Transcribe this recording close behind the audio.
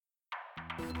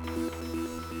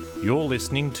You're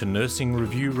listening to Nursing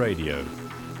Review Radio.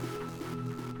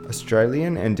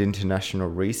 Australian and international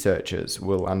researchers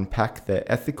will unpack the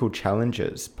ethical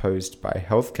challenges posed by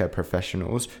healthcare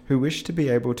professionals who wish to be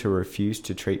able to refuse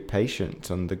to treat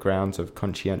patients on the grounds of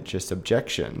conscientious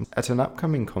objection at an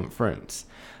upcoming conference.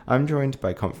 I'm joined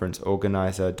by conference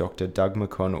organiser Dr. Doug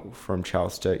McConnell from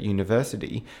Sturt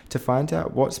University to find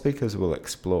out what speakers will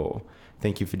explore.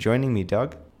 Thank you for joining me,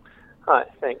 Doug. Hi,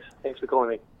 thanks. Thanks for calling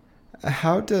me.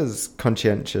 How does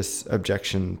conscientious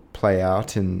objection play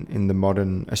out in the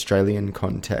modern Australian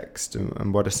context,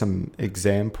 and what are some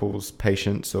examples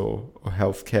patients or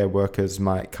healthcare workers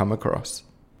might come across?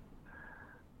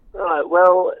 Right,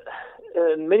 well,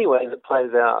 in many ways it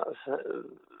plays out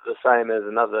the same as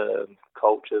in other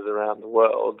cultures around the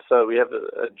world. So we have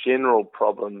a general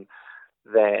problem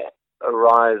that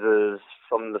arises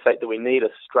from the fact that we need a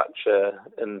structure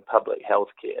in public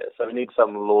healthcare. So we need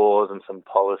some laws and some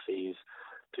policies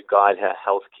to guide how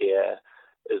healthcare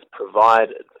is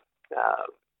provided.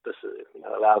 This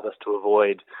allows us to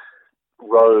avoid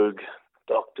rogue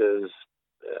doctors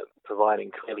providing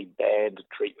clearly bad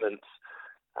treatments,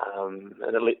 and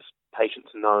it lets patients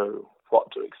know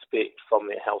what to expect from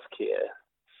their healthcare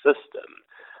system.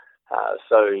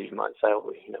 So you might say,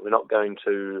 we're not going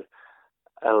to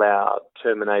allow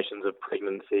terminations of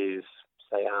pregnancies,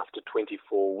 say, after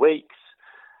 24 weeks.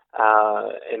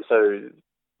 And so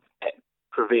that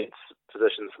prevents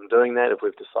physicians from doing that if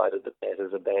we've decided that that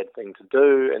is a bad thing to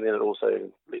do. And then it also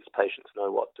lets patients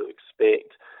know what to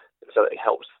expect. And so it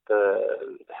helps the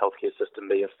healthcare system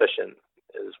be efficient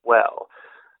as well.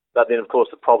 But then, of course,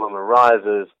 the problem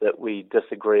arises that we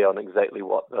disagree on exactly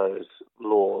what those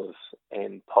laws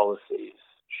and policies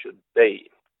should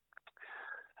be.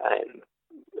 And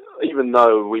even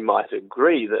though we might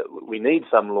agree that we need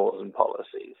some laws and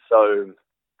policies, so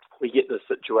we get this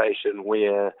situation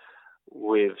where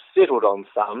we've settled on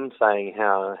some, saying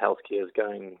how healthcare is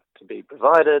going to be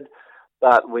provided,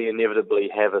 but we inevitably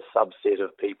have a subset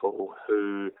of people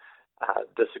who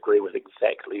disagree with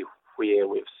exactly where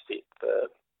we've set the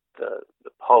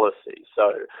policy.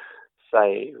 So,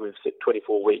 say we've set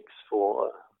 24 weeks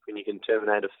for when you can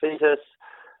terminate a fetus.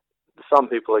 Some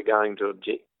people are going to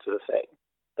object to the fact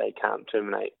they can't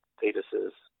terminate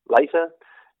fetuses later,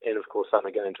 and of course some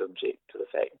are going to object to the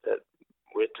fact that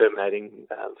we're terminating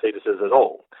fetuses at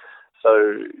all.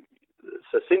 So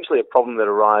it's essentially a problem that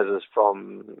arises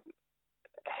from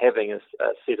having a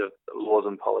set of laws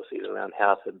and policies around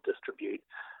how to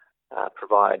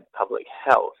provide public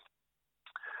health.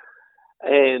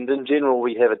 And in general,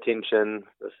 we have a tension,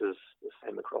 this is the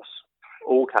same across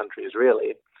all countries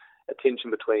really, a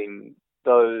tension between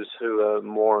those who are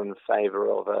more in favour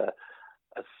of a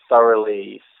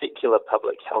thoroughly secular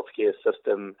public healthcare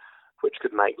system which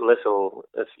could make little,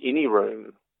 if any,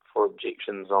 room for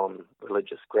objections on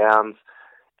religious grounds,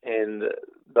 and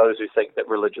those who think that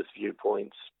religious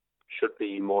viewpoints should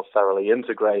be more thoroughly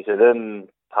integrated in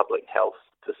public health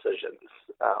decisions,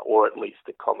 or at least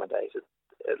accommodated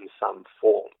in some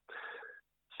form.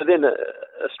 So then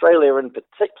Australia in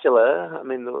particular,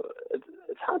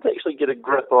 it's hard to actually get a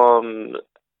grip on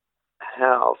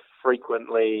how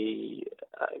frequently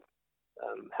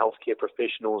healthcare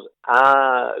professionals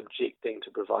are objecting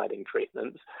to providing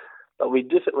treatments, but we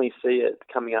definitely see it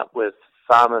coming up with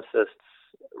pharmacists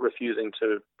refusing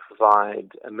to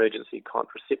provide emergency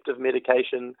contraceptive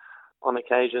medication on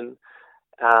occasion,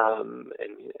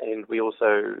 and we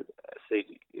also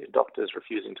see doctors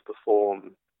refusing to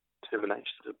perform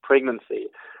terminations of pregnancy.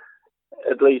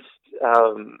 At least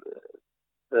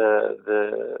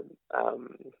the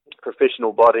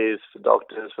professional bodies for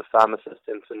doctors, for pharmacists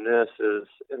and for nurses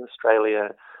in Australia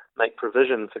make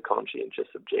provision for conscientious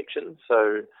objection.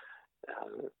 So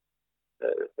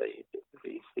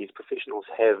these professionals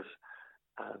have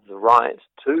the right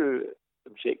to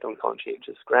object on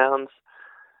conscientious grounds,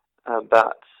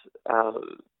 but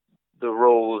the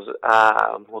rules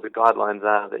are, or the guidelines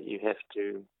are, that you have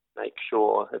to make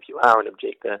sure, if you are an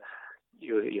objector,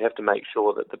 you have to make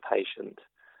sure that the patient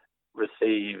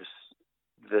receives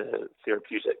the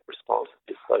therapeutic response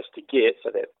they're supposed to get. So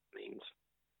that means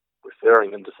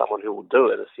referring them to someone who will do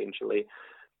it, essentially.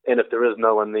 And if there is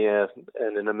no one there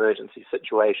in an emergency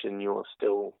situation, you're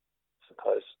still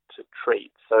supposed to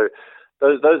treat. So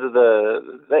that's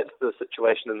the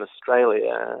situation in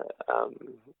Australia.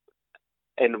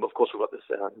 And of course we've got this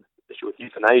issue with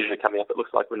euthanasia coming up. It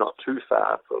looks like we're not too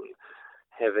far from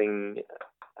having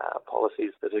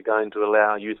policies that are going to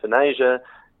allow euthanasia,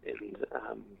 and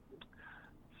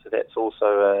so that's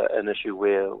also an issue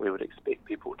where we would expect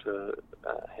people to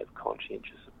have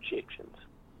conscientious objections.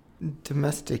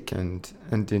 Domestic and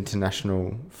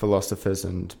international philosophers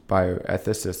and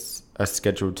bioethicists are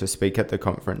scheduled to speak at the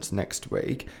conference next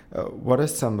week. What are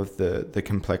some of the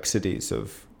complexities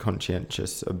of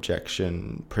conscientious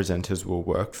objection presenters will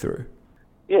work through?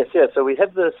 Yes, yeah. So we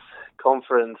have this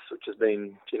conference which has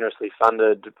been generously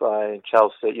funded by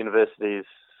Charles Sturt University's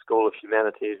School of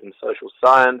Humanities and Social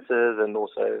Sciences, and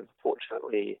also,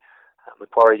 fortunately,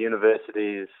 Macquarie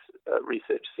University's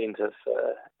Research Centre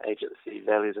for Agency,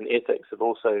 Values and Ethics have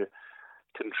also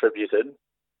contributed.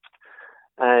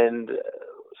 And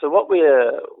so what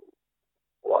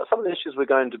some of the issues we're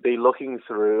going to be looking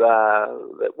through are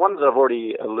ones that I've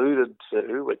already alluded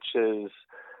to, which is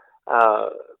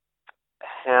how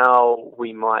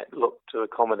we might look to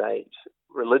accommodate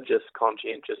religious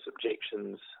conscientious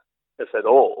objections, if at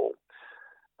all.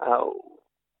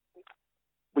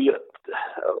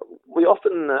 We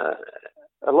often,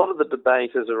 a lot of the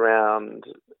debate is around,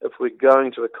 if we're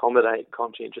going to accommodate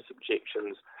conscientious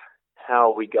objections,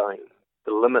 how are we going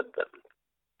to limit them?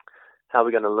 How are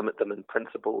we going to limit them in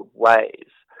principled ways?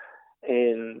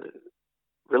 And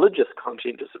religious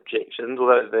conscientious objections,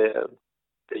 although they're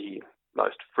the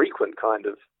most frequent kind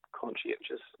of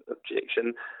conscientious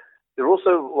objection, they're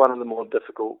also one of the more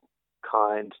difficult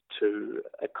kind to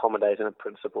accommodate in a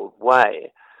principled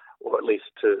way, or at least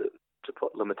to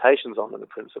put limitations on in a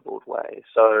principled way.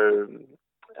 So,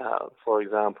 for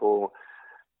example,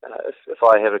 if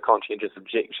I have a conscientious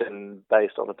objection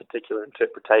based on a particular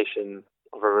interpretation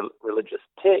of a religious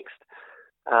text,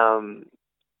 and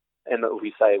that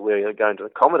we say we're going to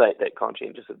accommodate that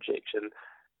conscientious objection,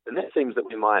 then that seems that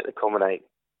we might accommodate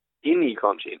any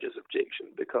conscientious objection,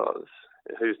 because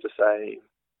who's to say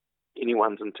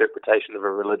anyone's interpretation of a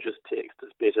religious text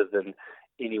is better than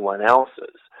anyone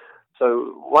else's?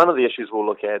 So one of the issues we'll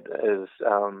look at is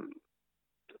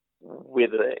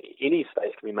whether any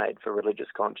space can be made for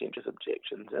religious conscientious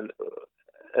objections, and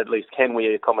at least can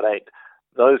we accommodate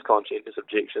those conscientious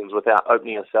objections without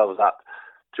opening ourselves up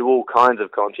to all kinds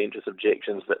of conscientious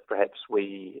objections that perhaps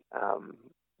we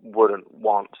wouldn't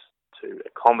want to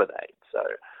accommodate. So,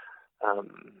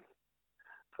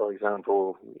 for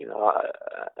example,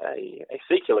 a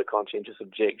secular conscientious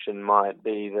objection might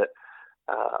be that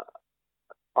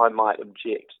I might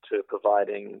object to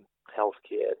providing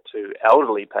healthcare to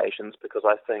elderly patients because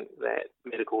I think that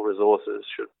medical resources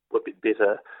would be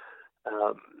better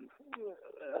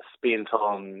spent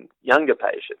on younger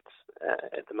patients.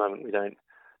 At the moment, we don't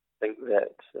think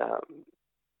that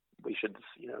we should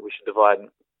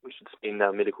spend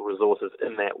our medical resources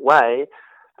in that way,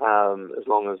 as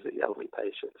long as the elderly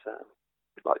patients are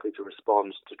likely to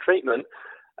respond to treatment.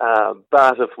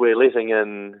 But if we're letting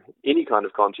in any kind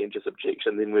of conscientious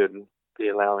objection, then we'd be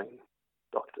allowing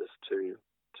doctors to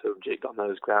object on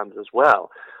those grounds as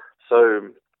well.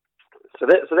 So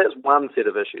that's one set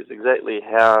of issues. Exactly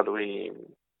how do we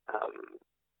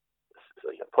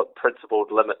put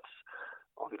principled limits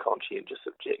on conscientious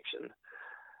objection?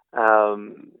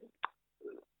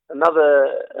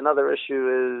 Another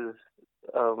issue is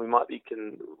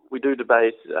we do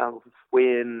debate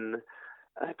when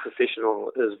a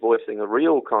professional is voicing a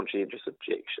real conscientious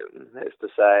objection. That's to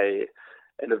say,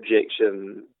 an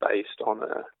objection based on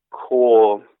a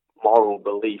core moral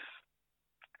belief.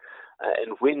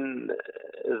 And when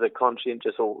is a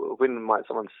conscientious, or when might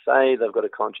someone say they've got a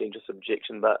conscientious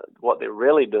objection, but what they're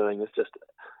really doing is just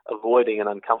avoiding an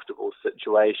uncomfortable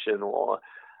situation or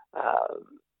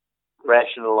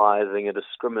rationalizing a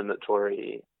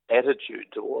discriminatory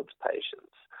attitude towards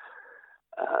patients.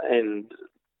 And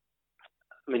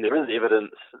I mean, there is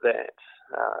evidence that,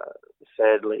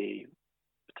 sadly,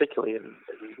 particularly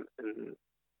in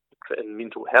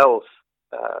mental health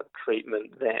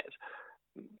treatment, that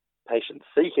patients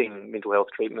seeking mental health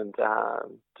treatment are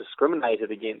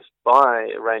discriminated against by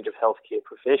a range of healthcare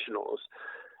professionals.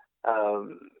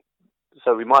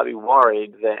 So we might be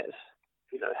worried that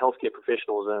healthcare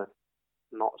professionals are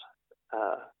not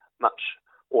much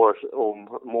or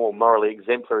more morally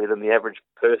exemplary than the average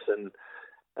person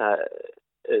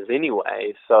is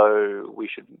anyway. So we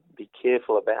should be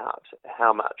careful about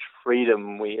how much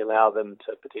freedom we allow them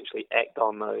to potentially act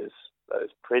on those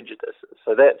prejudices.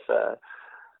 So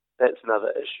that's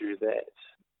another issue that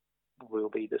we'll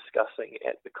be discussing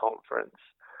at the conference.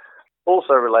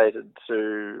 Also related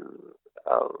to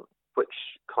which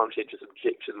conscientious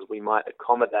objections we might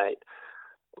accommodate,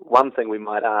 one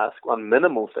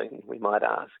minimal thing we might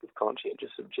ask of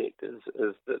conscientious objectors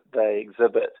is that they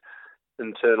exhibit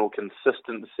internal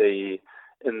consistency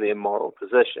in their moral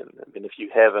position. I mean, if you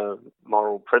have a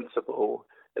moral principle,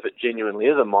 if it genuinely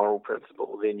is a moral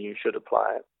principle, then you should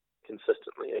apply it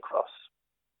consistently across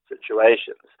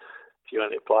situations. If if you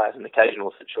only apply it in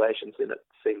occasional situations, then it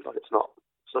seems like it's not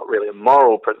really a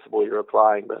moral principle you're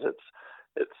applying, but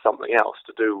it's something else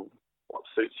to do what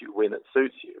suits you when it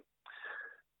suits you.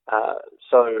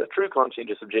 So a true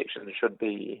conscientious objection should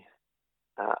be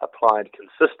applied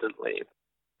consistently,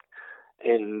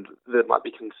 and there might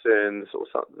be concerns or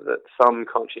that some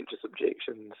conscientious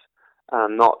objections are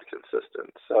not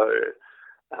consistent. So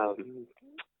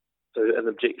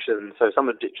some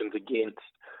objections against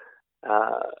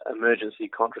emergency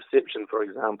contraception, for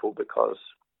example, because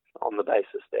on the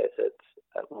basis that it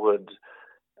would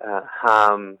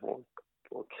harm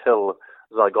or kill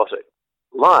zygotic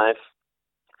life,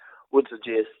 would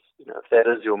suggest, if that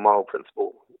is your moral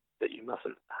principle, that you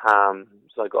mustn't harm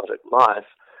zygotic life,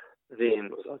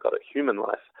 then zygotic human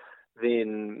life,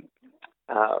 then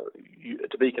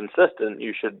to be consistent,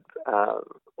 you should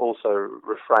also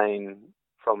refrain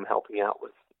from helping out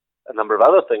with a number of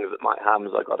other things that might harm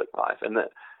zygotic life, and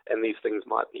these things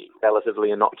might be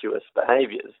relatively innocuous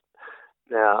behaviours.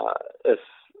 Now, if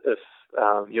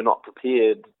you're not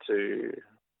prepared to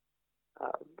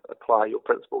apply your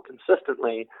principle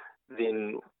consistently,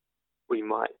 then we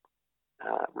might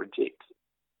reject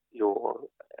your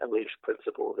alleged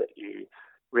principle that you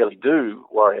really do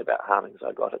worry about harming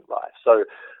zygotic life. So,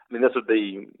 this would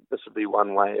be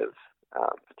one way of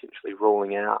potentially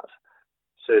ruling out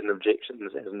certain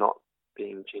objections as not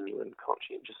being genuine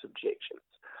conscientious objections.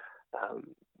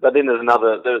 But then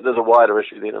there's a wider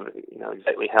issue then of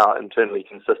exactly how internally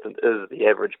consistent is the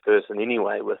average person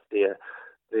anyway with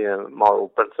their moral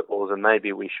principles, and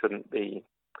maybe we shouldn't be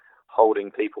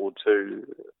holding people to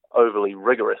overly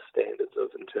rigorous standards of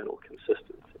internal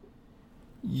consistency.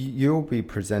 You'll be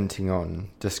presenting on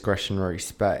discretionary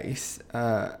space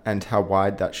and how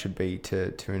wide that should be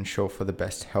to ensure for the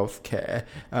best healthcare.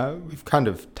 We've kind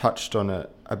of touched on it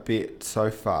a bit so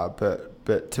far,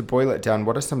 but to boil it down,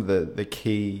 what are some of the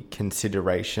key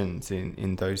considerations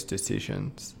in those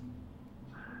decisions?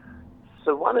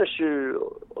 So one issue,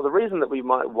 or the reason that we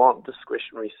might want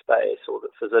discretionary space, or that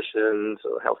physicians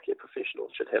or healthcare professionals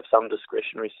should have some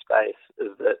discretionary space,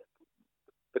 is that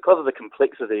because of the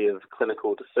complexity of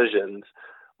clinical decisions,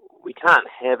 we can't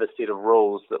have a set of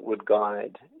rules that would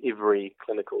guide every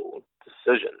clinical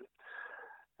decision.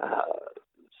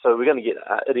 So we're going to get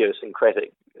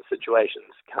idiosyncratic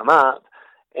situations come up,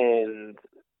 and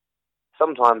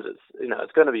sometimes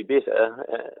it's going to be better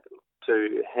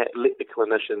to let the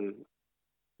clinician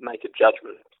make a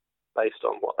judgment based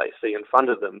on what they see in front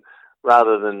of them,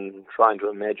 rather than trying to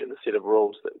imagine a set of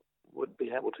rules that would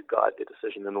be able to guide their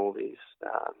decision in all these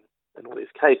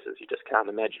cases. You just can't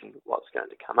imagine what's going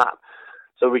to come up.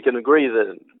 So we can agree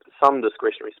that some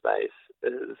discretionary space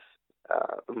is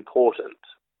important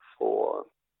for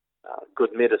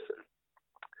good medicine.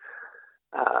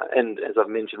 And as I've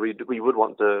mentioned, we would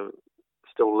want to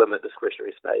still limit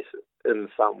discretionary space in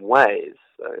some ways.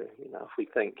 So, if we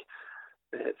think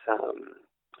that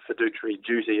fiduciary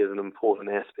duty is an important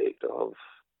aspect of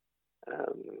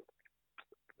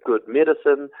good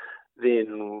medicine,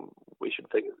 then we should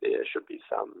think that there should be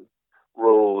some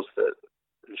rules that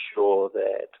ensure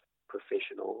that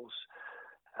professionals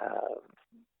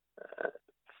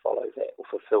follow that or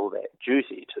fulfill that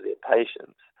duty to their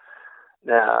patients.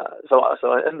 Now, so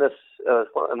in this,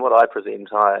 in what I present,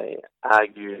 I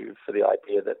argue for the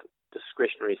idea that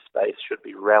discretionary space should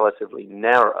be relatively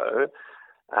narrow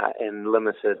and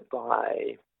limited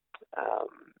by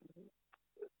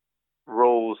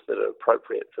rules that are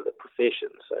appropriate for the profession,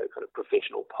 so kind of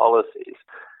professional policies.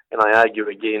 And I argue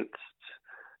against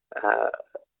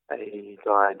a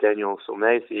guy, Daniel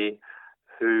Sulmacy,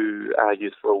 who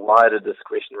argues for a wider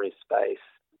discretionary space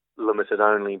limited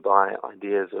only by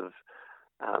ideas of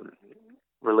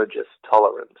religious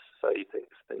tolerance. So he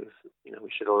thinks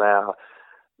we should allow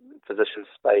physicians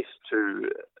space to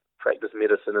practice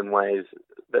medicine in ways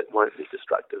that won't be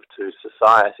destructive to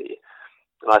society.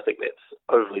 And I think that's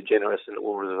overly generous, and it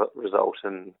will result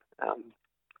in,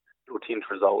 will tend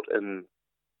to result in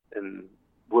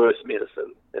worse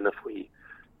medicine than if we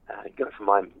go for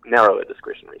my narrower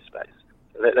discretionary space.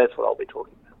 So that's what I'll be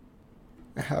talking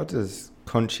about. How does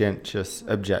conscientious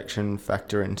objection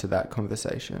factor into that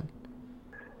conversation?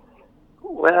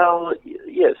 Well,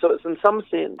 yeah, so it's in some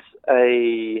sense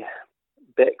a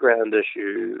background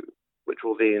issue which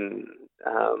will then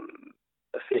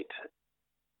affect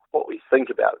what we think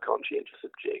about conscientious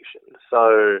objection.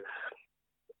 So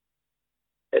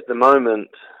at the moment,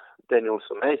 Daniel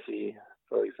Sulmacy,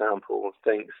 for example,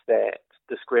 thinks that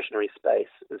discretionary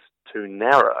space is too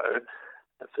narrow,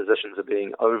 that physicians are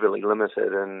being overly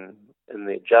limited in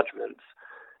their judgments,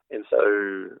 and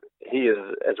so he is,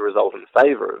 as a result, in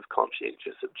favour of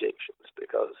conscientious objections,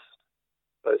 because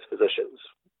those physicians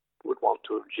would want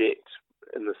to object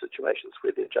in the situations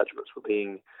where their judgments were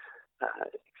being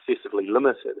excessively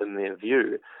limited in their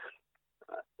view.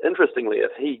 Interestingly,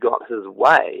 if he got his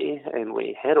way and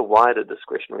we had a wider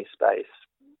discretionary space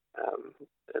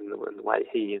in the way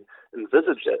he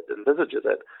envisages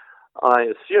it, I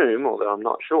assume, although I'm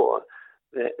not sure,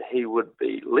 that he would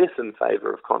be less in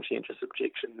favour of conscientious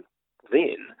objection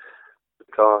then,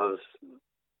 because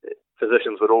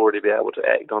physicians would already be able to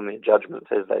act on their judgments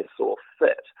as they saw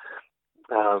fit.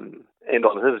 And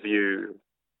on his view,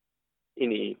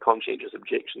 any conscientious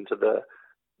objection to the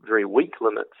very weak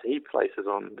limits he places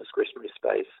on discretionary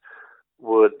space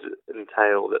would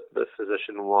entail that the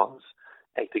physician was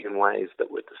acting in ways that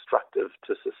were destructive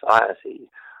to society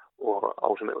or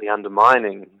ultimately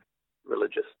undermining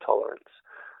religious tolerance.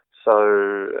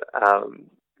 So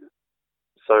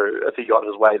if he got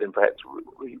his way, then perhaps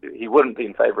he wouldn't be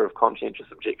in favour of conscientious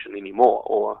objection anymore,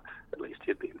 or at least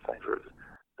he'd be in favour of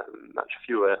much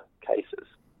fewer cases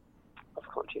of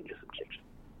conscientious objection.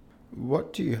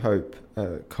 What do you hope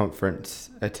conference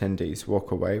attendees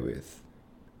walk away with?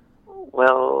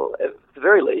 Well, at the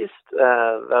very least,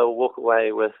 they'll walk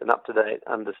away with an up-to-date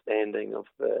understanding of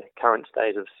the current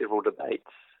state of several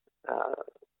debates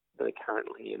that are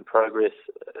currently in progress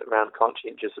around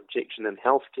conscientious objection in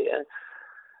healthcare.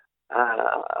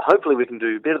 Hopefully we can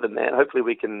do better than that. Hopefully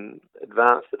we can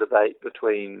advance the debate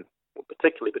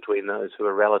particularly between those who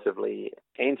are relatively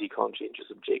anti-conscientious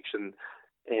objection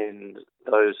and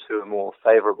those who are more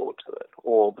favourable to it,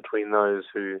 or between those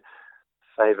who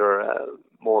favour a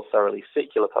more thoroughly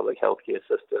secular public healthcare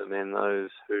system and those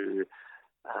who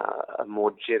are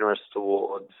more generous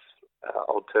towards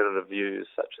alternative views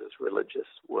such as religious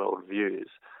worldviews.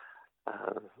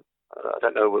 I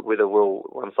don't know whether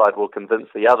one side will convince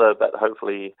the other, but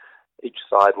hopefully each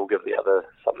side will give the other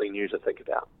something new to think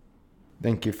about.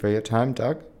 Thank you for your time,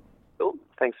 Doug. Cool.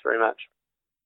 Thanks very much.